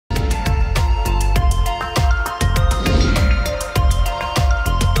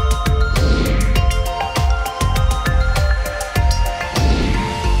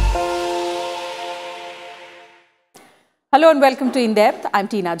Hello and welcome to In Depth. I'm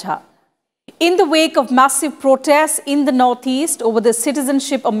Neeraj. In the wake of massive protests in the Northeast over the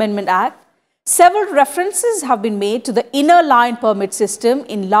Citizenship Amendment Act, several references have been made to the inner line permit system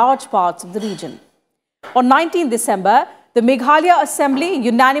in large parts of the region. On 19 December, the Meghalaya Assembly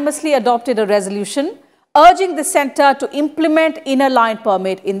unanimously adopted a resolution urging the centre to implement inner line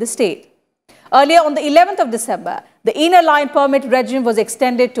permit in the state. Earlier on the 11th of December, the inner line permit regime was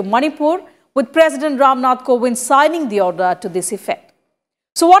extended to Manipur, with President Ram Nath Kovind signing the order to this effect.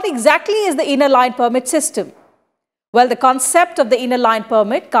 So what exactly is the inner line permit system? Well, the concept of the inner line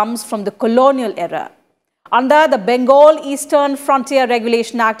permit comes from the colonial era. Under the Bengal Eastern Frontier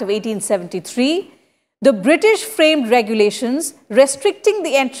Regulation Act of 1873, the British framed regulations restricting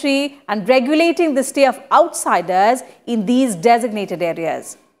the entry and regulating the stay of outsiders in these designated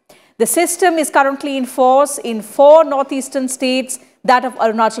areas. The system is currently in force in 4 northeastern states, that of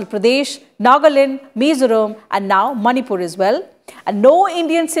Arunachal Pradesh, Nagaland, Mizoram and now Manipur as well. And no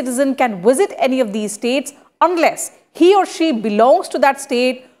Indian citizen can visit any of these states unless he or she belongs to that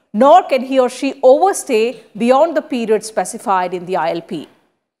state, nor can he or she overstay beyond the period specified in the ILP.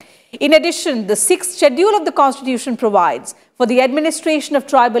 In addition, the 6th schedule of the Constitution provides for the administration of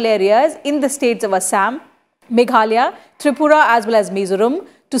tribal areas in the states of Assam, Meghalaya, Tripura as well as Mizoram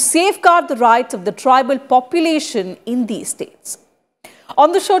to safeguard the rights of the tribal population in these states.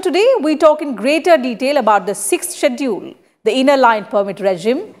 On the show today, we talk in greater detail about the 6th schedule, the inner line permit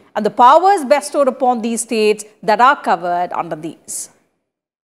regime, and the powers bestowed upon these states that are covered under these.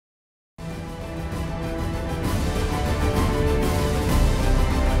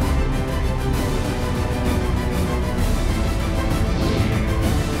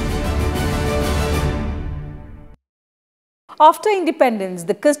 After independence,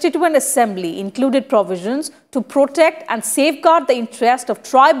 the Constituent Assembly included provisions to protect and safeguard the interest of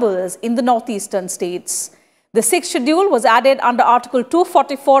tribals in the northeastern states. The 6th schedule was added under Article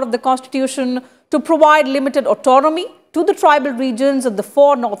 244 of the Constitution to provide limited autonomy to the tribal regions of the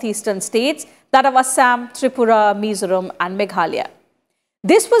 4 northeastern states, that of Assam, Tripura, Mizoram and Meghalaya.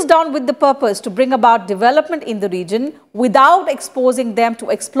 This was done with the purpose to bring about development in the region without exposing them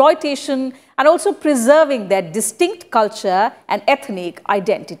to exploitation and also preserving their distinct culture and ethnic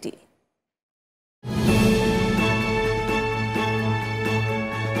identity.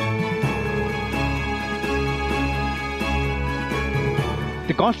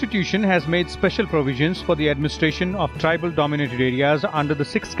 The Constitution has made special provisions for the administration of tribal-dominated areas under the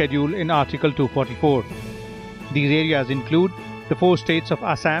 6th schedule in Article 244. These areas include the 4 states of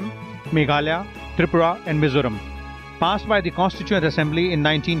Assam, Meghalaya, Tripura and Mizoram. Passed by the Constituent Assembly in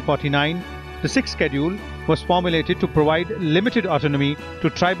 1949, the 6th schedule was formulated to provide limited autonomy to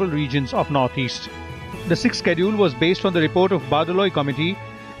tribal regions of Northeast. The 6th schedule was based on the report of Badaloi Committee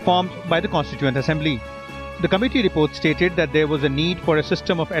formed by the Constituent Assembly. The committee report stated that there was a need for a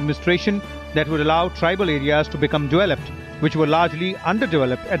system of administration that would allow tribal areas to become developed, which were largely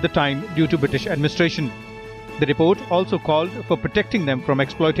underdeveloped at the time due to British administration. The report also called for protecting them from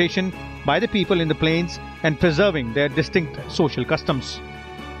exploitation by the people in the plains and preserving their distinct social customs.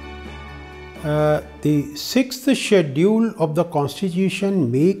 The 6th schedule of the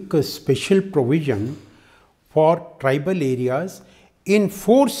Constitution makes a special provision for tribal areas in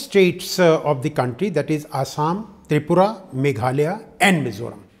 4 states of the country, that is Assam, Tripura, Meghalaya and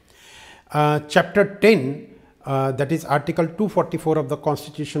Mizoram. Chapter 10, that is Article 244 of the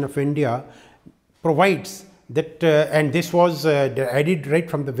Constitution of India, provides that, and this was added right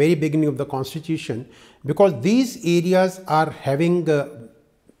from the very beginning of the Constitution, because these areas are having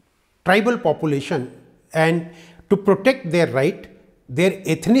tribal population, and to protect their right, their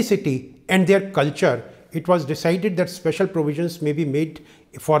ethnicity and their culture, it was decided that special provisions may be made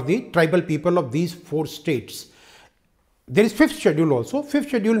for the tribal people of these 4 states. There is 5th schedule also. 5th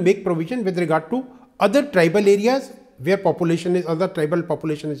schedule make provision with regard to other tribal areas where other tribal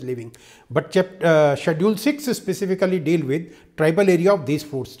population is living. But Schedule 6 specifically deal with tribal area of these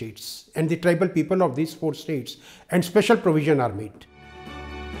 4 states and the tribal people of these 4 states, and special provision are made.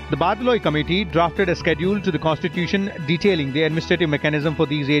 The Badaloi Committee drafted a schedule to the Constitution detailing the administrative mechanism for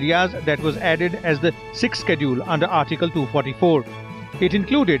these areas that was added as the 6th schedule under Article 244. It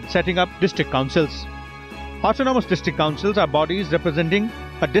included setting up district councils. Autonomous district councils are bodies representing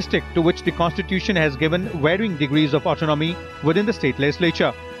a district to which the Constitution has given varying degrees of autonomy within the state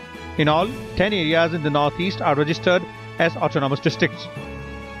legislature. In all, 10 areas in the Northeast are registered as autonomous districts.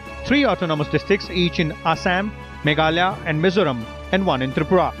 3 autonomous districts, each in Assam, Meghalaya and Mizoram, and 1 in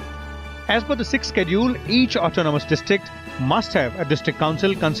Tripura. As per the 6th schedule, each autonomous district must have a district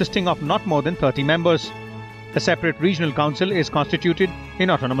council consisting of not more than 30 members. A separate regional council is constituted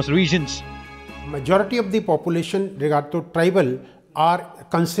in autonomous regions. majority of the population regard to tribal are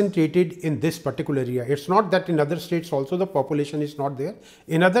concentrated in this particular area. It's not that in other states also the population is not there.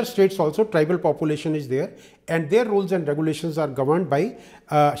 In other states also tribal population is there, and their rules and regulations are governed by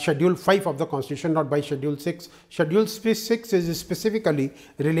Schedule 5 of the Constitution, not by Schedule 6. Schedule 6 is specifically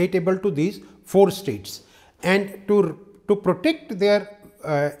relatable to these 4 states. And to protect their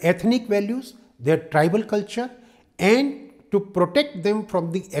ethnic values, their tribal culture, and to protect them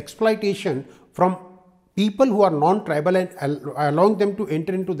from the exploitation from people who are non-tribal and allowing them to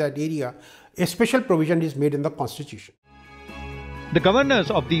enter into that area, a special provision is made in the Constitution. The governors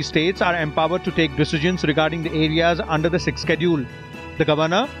of these states are empowered to take decisions regarding the areas under the 6th schedule. The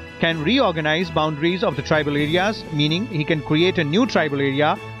governor can reorganize boundaries of the tribal areas, meaning he can create a new tribal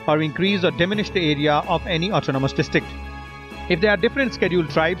area or increase or diminish the area of any autonomous district. If there are different scheduled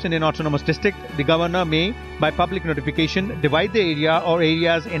tribes in an autonomous district, the governor may, by public notification, divide the area or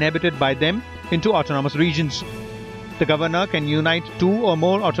areas inhabited by them into autonomous regions. The governor can unite 2 or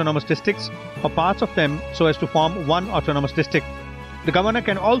more autonomous districts or parts of them so as to form one autonomous district. The governor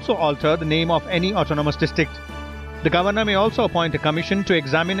can also alter the name of any autonomous district. The governor may also appoint a commission to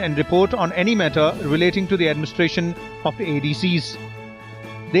examine and report on any matter relating to the administration of the ADCs.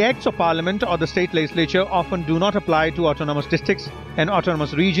 The Acts of Parliament or the state legislature often do not apply to autonomous districts and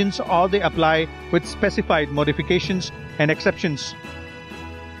autonomous regions, or they apply with specified modifications and exceptions.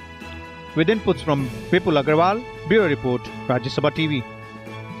 With inputs from Vipul Agrawal, Bureau Report, Rajya Sabha TV.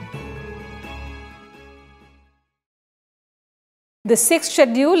 The 6th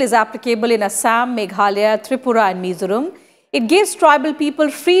schedule is applicable in Assam, Meghalaya, Tripura and Mizoram. It gives tribal people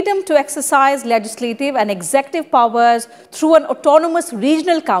freedom to exercise legislative and executive powers through an autonomous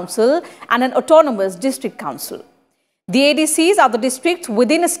regional council and an autonomous district council. The ADCs are the districts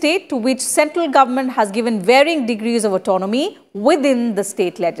within a state to which central government has given varying degrees of autonomy within the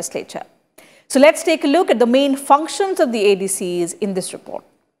state legislature. So let's take a look at the main functions of the ADCs in this report.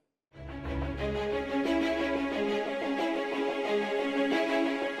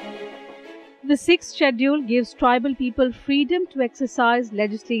 The 6th schedule gives tribal people freedom to exercise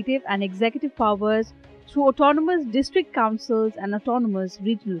legislative and executive powers through autonomous district councils and autonomous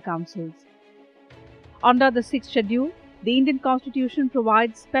regional councils. Under the 6th schedule, the Indian Constitution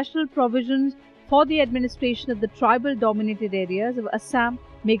provides special provisions for the administration of the tribal-dominated areas of Assam,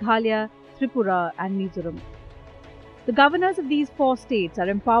 Meghalaya, Tripura and Mizoram. The governors of these 4 states are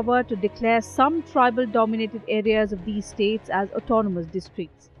empowered to declare some tribal-dominated areas of these states as autonomous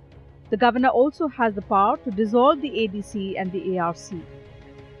districts. The governor also has the power to dissolve the ADC and the ARC.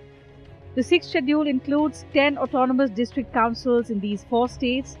 The 6th schedule includes 10 autonomous district councils in these 4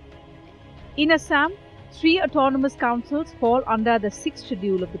 states. In Assam, 3 autonomous councils fall under the 6th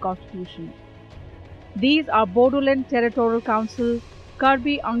schedule of the Constitution. These are Bodoland Territorial Council,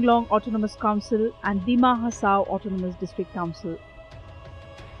 Karbi Anglong Autonomous Council and Dima Hasao Autonomous District Council.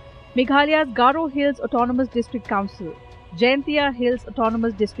 Meghalaya's Garo Hills Autonomous District Council, Jaintia Hills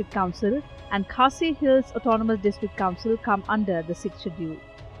Autonomous District Council and Khasi Hills Autonomous District Council come under the 6th schedule.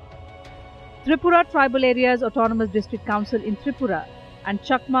 Tripura Tribal Areas Autonomous District Council in Tripura and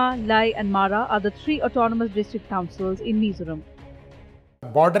Chakma, Lai and Mara are the 3 autonomous district councils in Mizoram.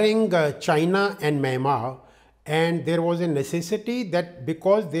 Bordering China and Myanmar, and there was a necessity that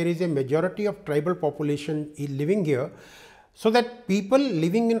because there is a majority of tribal population living here, so that people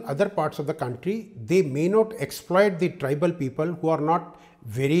living in other parts of the country, they may not exploit the tribal people who are not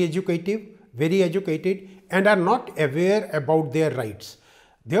very educated and are not aware about their rights.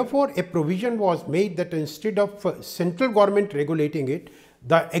 Therefore, a provision was made that instead of central government regulating it,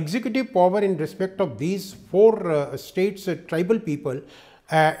 the executive power in respect of these 4 states tribal people,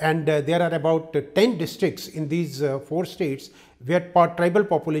 and there are about 10 districts in these 4 states where tribal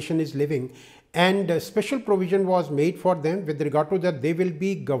population is living, and a special provision was made for them with regard to that they will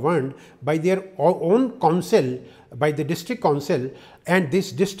be governed by their own council, by the district council, and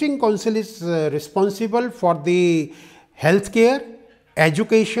this district council is responsible for the healthcare,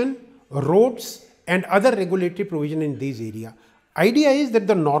 education, roads and other regulatory provision in these areas. Idea is that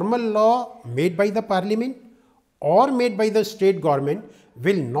the normal law made by the parliament or made by the state government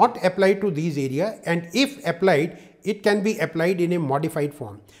will not apply to these areas, and if applied, it can be applied in a modified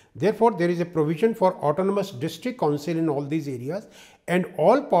form. Therefore, there is a provision for autonomous district council in all these areas, and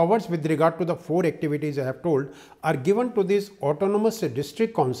all powers with regard to the 4 activities I have told are given to this autonomous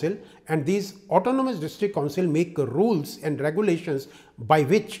district council, and these autonomous district council make rules and regulations by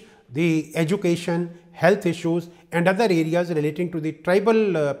which the education, health issues and other areas relating to the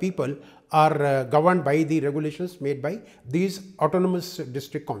tribal people are governed by the regulations made by these autonomous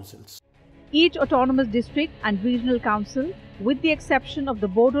district councils. Each autonomous district and regional council, with the exception of the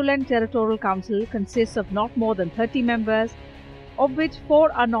Bodoland Territorial Council, consists of not more than 30 members, of which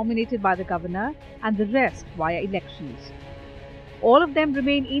 4 are nominated by the governor and the rest via elections. All of them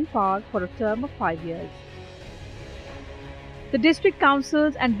remain in power for a term of 5 years. The district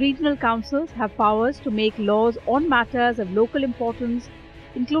councils and regional councils have powers to make laws on matters of local importance,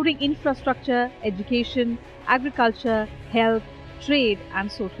 including infrastructure, education, agriculture, health, trade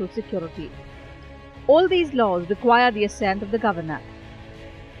and social security. All these laws require the assent of the governor.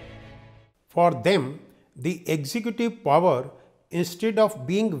 For them, the executive power, instead of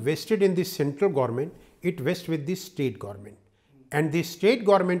being vested in the central government, it vests with the state government. And the state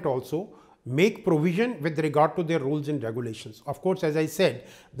government also make provision with regard to their rules and regulations. Of course, as I said,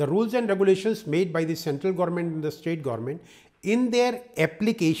 the rules and regulations made by the central government and the state government, in their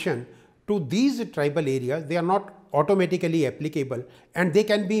application to these tribal areas, they are not automatically applicable and they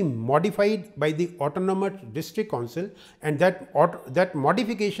can be modified by the autonomous district council, and that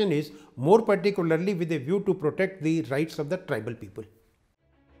modification is more particularly with a view to protect the rights of the tribal people.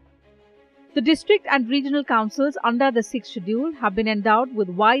 The district and regional councils under the 6th schedule have been endowed with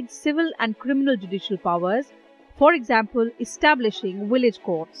wide civil and criminal judicial powers, for example, establishing village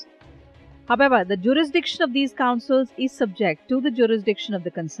courts. However, the jurisdiction of these councils is subject to the jurisdiction of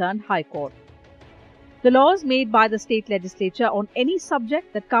the concerned High Court. The laws made by the state legislature on any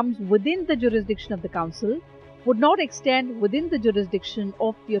subject that comes within the jurisdiction of the council would not extend within the jurisdiction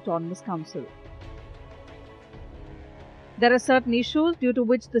of the autonomous council. There are certain issues due to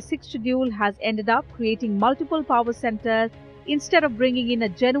which the 6th schedule has ended up creating multiple power centers instead of bringing in a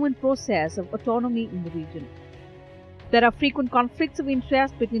genuine process of autonomy in the region. There are frequent conflicts of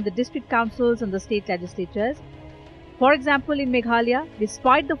interest between the district councils and the state legislatures. For example, in Meghalaya,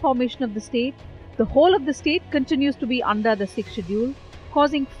 despite the formation of the state, the whole of the state continues to be under the 6th schedule,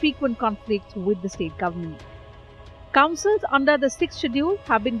 causing frequent conflicts with the state government. Councils under the 6th schedule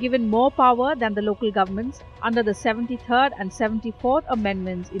have been given more power than the local governments under the 73rd and 74th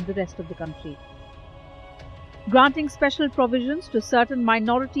amendments in the rest of the country. Granting special provisions to certain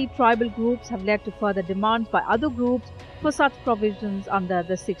minority tribal groups have led to further demands by other groups for such provisions under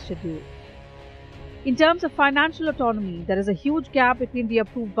the 6th schedule. In terms of financial autonomy, there is a huge gap between the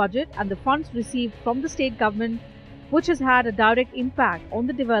approved budget and the funds received from the state government, which has had a direct impact on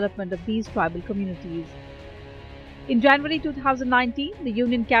the development of these tribal communities. In January 2019, the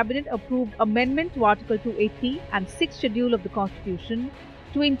Union Cabinet approved amendment to Article 280 and 6th Schedule of the Constitution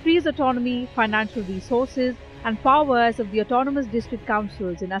to increase autonomy, financial resources and powers of the autonomous district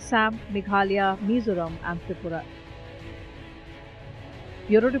councils in Assam, Meghalaya, Mizoram and Tripura.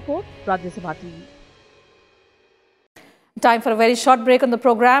 Bureau Report, Rajya Sabha TV. Time for a very short break on the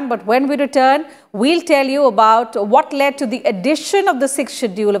program, but when we return, we'll tell you about what led to the addition of the 6th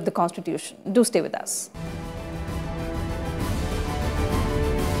Schedule of the Constitution. Do stay with us.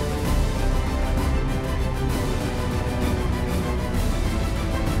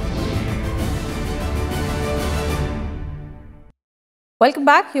 Welcome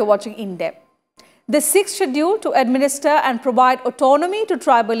back. You're watching In Depth. The 6th Schedule to administer and provide autonomy to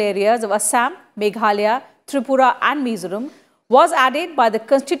tribal areas of Assam, Meghalaya, Tripura and Mizoram was added by the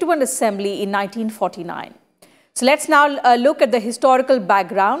Constituent Assembly in 1949. So let's now look at the historical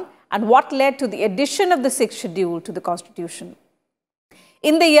background and what led to the addition of the 6th Schedule to the Constitution.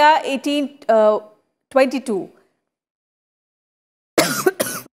 In the year 1822,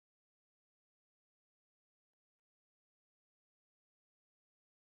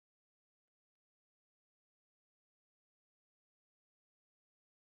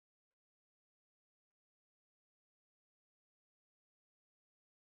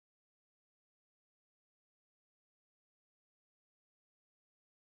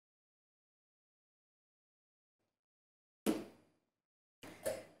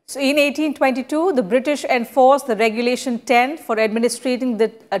 So in 1822, the British enforced the Regulation 10 for administrating the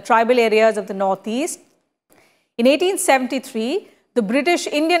tribal areas of the Northeast. In 1873, the British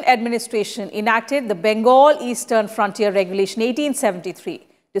Indian administration enacted the Bengal Eastern Frontier Regulation 1873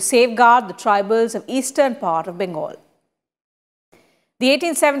 to safeguard the tribals of eastern part of Bengal. The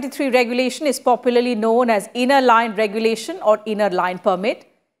 1873 regulation is popularly known as Inner Line Regulation or Inner Line Permit.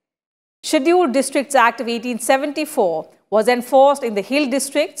 Scheduled Districts Act of 1874 was enforced in the hill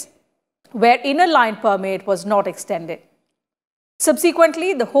districts where Inner Line Permit was not extended.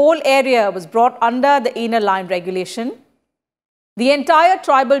 Subsequently, the whole area was brought under the Inner Line Regulation. The entire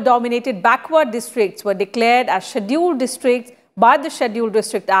tribal-dominated backward districts were declared as scheduled districts by the Scheduled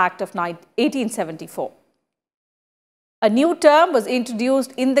District Act of 1874. A new term was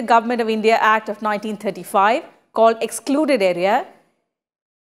introduced in the Government of India Act of 1935 called Excluded Area.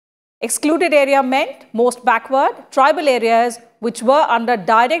 Excluded area meant most backward tribal areas which were under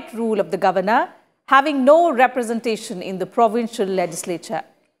direct rule of the governor, having no representation in the provincial legislature.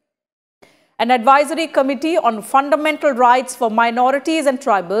 An advisory committee on fundamental rights for minorities and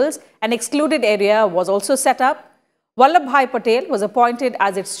tribals, an excluded area, was also set up. Vallabhbhai Patel was appointed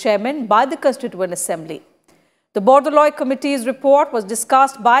as its chairman by the Constituent Assembly. The Bordoloi Committee's report was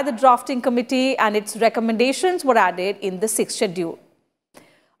discussed by the drafting committee and its recommendations were added in the 6th schedule.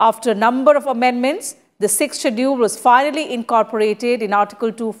 After a number of amendments, the 6th schedule was finally incorporated in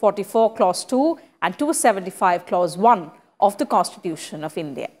Article 244 Clause 2 and 275 Clause 1 of the Constitution of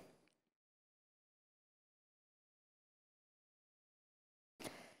India.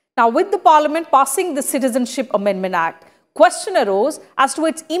 Now, with the Parliament passing the Citizenship Amendment Act, question arose as to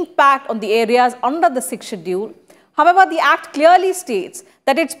its impact on the areas under the 6th schedule. However, the Act clearly states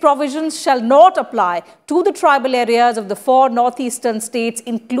that its provisions shall not apply to the tribal areas of the 4 northeastern states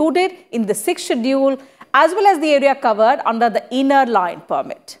included in the 6th schedule, as well as the area covered under the Inner Line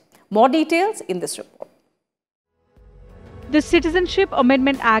Permit. More details in this report. The Citizenship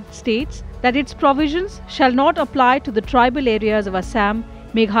Amendment Act states that its provisions shall not apply to the tribal areas of Assam,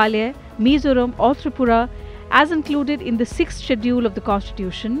 Meghalaya, Mizoram or Tripura as included in the 6th schedule of the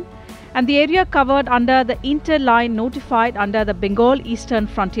Constitution, and the area covered under the interline notified under the Bengal Eastern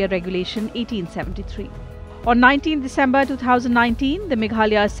Frontier Regulation 1873. On 19 December 2019, the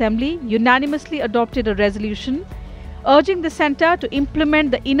Meghalaya Assembly unanimously adopted a resolution urging the centre to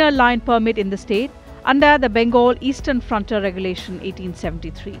implement the Inner Line Permit in the state under the Bengal Eastern Frontier Regulation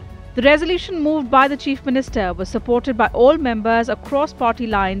 1873. The resolution moved by the Chief Minister was supported by all members across party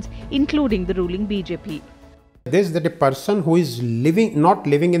lines, including the ruling BJP. This that a person who is not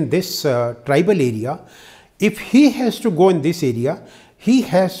living in this tribal area, if he has to go in this area, he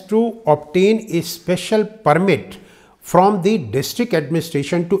has to obtain a special permit from the district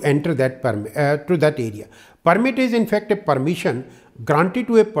administration to enter that to that area. Permit is in fact a permission granted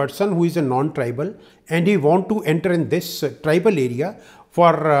to a person who is a non-tribal and he want to enter in this tribal area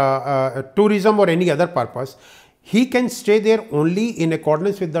for tourism or any other purpose. He can stay there only in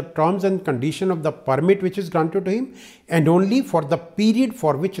accordance with the terms and conditions of the permit which is granted to him and only for the period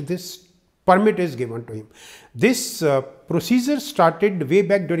for which this permit is given to him. This procedure started way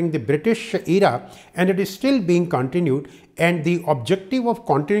back during the British era and it is still being continued, and the objective of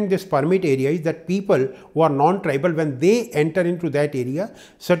continuing this permit area is that people who are non-tribal, when they enter into that area,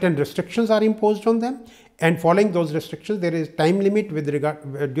 certain restrictions are imposed on them, and following those restrictions there is time limit with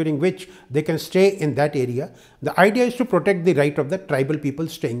regard during which they can stay in that area. The idea is to protect the right of the tribal people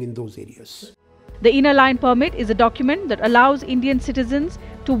staying in those areas. The Inner Line Permit is a document that allows Indian citizens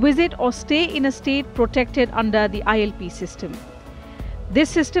to visit or stay in a state protected under the ILP system. This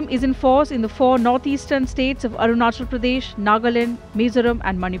system is in force in the 4 northeastern states of Arunachal Pradesh, Nagaland, Mizoram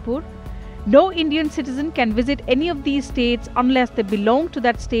and Manipur. No Indian citizen can visit any of these states unless they belong to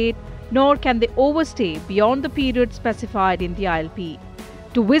that state, nor can they overstay beyond the period specified in the ILP.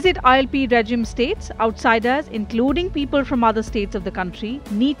 To visit ILP regime states, outsiders, including people from other states of the country,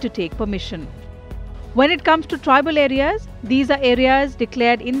 need to take permission. When it comes to tribal areas, these are areas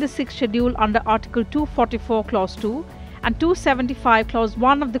declared in the 6th schedule under Article 244 Clause 2 and 275 Clause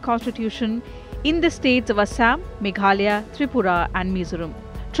 1 of the Constitution in the states of Assam, Meghalaya, Tripura and Mizoram.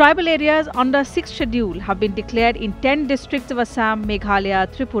 Tribal areas under 6th schedule have been declared in 10 districts of Assam, Meghalaya,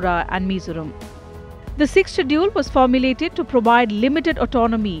 Tripura and Mizoram. The 6th schedule was formulated to provide limited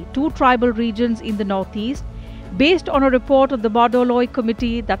autonomy to tribal regions in the northeast based on a report of the Bordoloi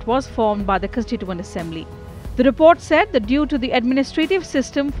Committee that was formed by the Constituent Assembly. The report said that due to the administrative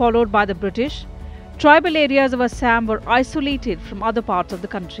system followed by the British, tribal areas of Assam were isolated from other parts of the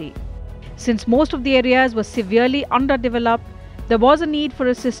country. Since most of the areas were severely underdeveloped, there was a need for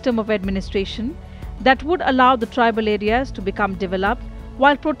a system of administration that would allow the tribal areas to become developed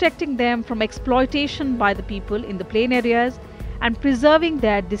while protecting them from exploitation by the people in the plain areas and preserving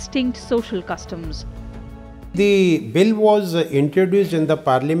their distinct social customs. The bill was introduced in the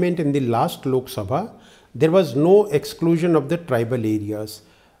parliament in the last Lok Sabha. There was no exclusion of the tribal areas.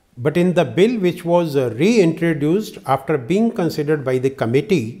 But in the bill which was reintroduced after being considered by the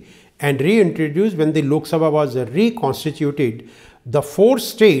committee and reintroduced when the Lok Sabha was reconstituted, the 4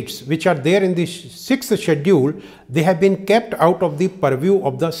 states which are there in the 6th schedule, they have been kept out of the purview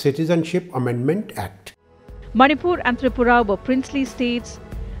of the Citizenship Amendment Act. Manipur and Tripura were princely states.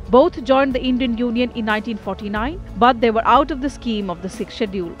 Both joined the Indian Union in 1949, but they were out of the scheme of the 6th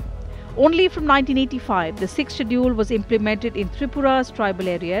schedule. Only from 1985, the 6th schedule was implemented in Tripura's tribal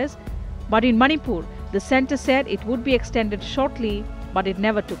areas, but in Manipur, the centre said it would be extended shortly, but it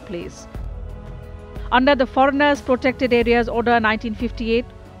never took place. Under the Foreigners Protected Areas Order 1958,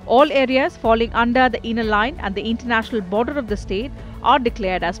 All areas falling under the inner line and the international border of the state are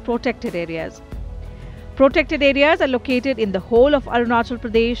declared as protected areas. Protected areas are located in the whole of Arunachal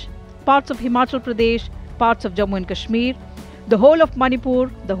Pradesh, parts of Himachal Pradesh, parts of Jammu and Kashmir, the whole of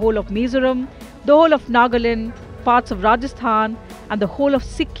Manipur, the whole of Mizoram, the whole of Nagaland, parts of Rajasthan and the whole of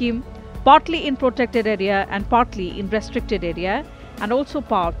Sikkim, partly in protected area and partly in restricted area, and also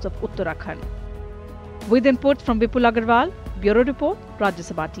parts of Uttarakhand. With input from Vipul Agarwal, Bureau Report, Rajya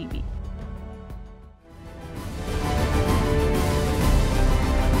Sabha TV.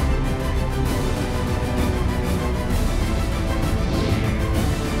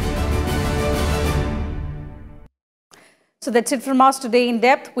 So that's it from us today in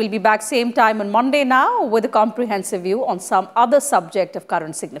depth. We'll be back same time on Monday now with a comprehensive view on some other subject of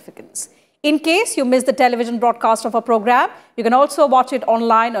current significance. In case you missed the television broadcast of our program, you can also watch it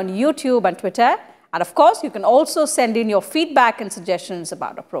online on YouTube and Twitter. And of course, you can also send in your feedback and suggestions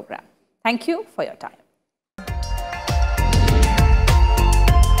about our program. Thank you for your time.